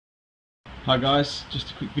Hi guys, just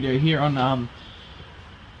a quick video here on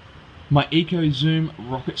my EcoZoom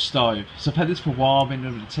rocket stove. So I've had this for a while, been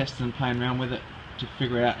able to test it and playing around with it to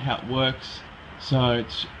figure out how it works. So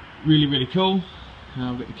it's really cool.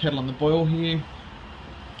 I've got the kettle on the boil here.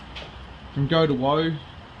 From go to woe,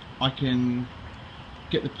 I can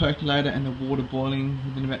get the percolator and the water boiling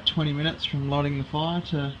within about 20 minutes from lighting the fire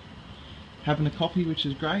to having a coffee, which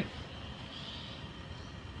is great.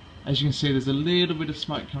 As you can see, there's a little bit of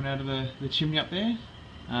smoke coming out of the chimney up there.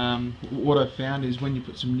 What I've found is when you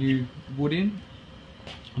put some new wood in,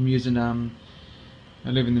 I'm using, I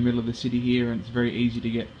live in the middle of the city here, and it's very easy to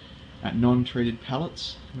get non-treated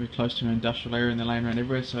pallets. We're close to an industrial area and they're laying around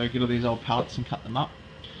everywhere, so I get all these old pallets and cut them up.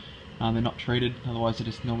 They're not treated, otherwise they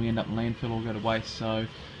just normally end up in landfill or go to waste.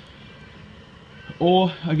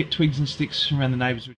 Or I get twigs and sticks from around the neighbours.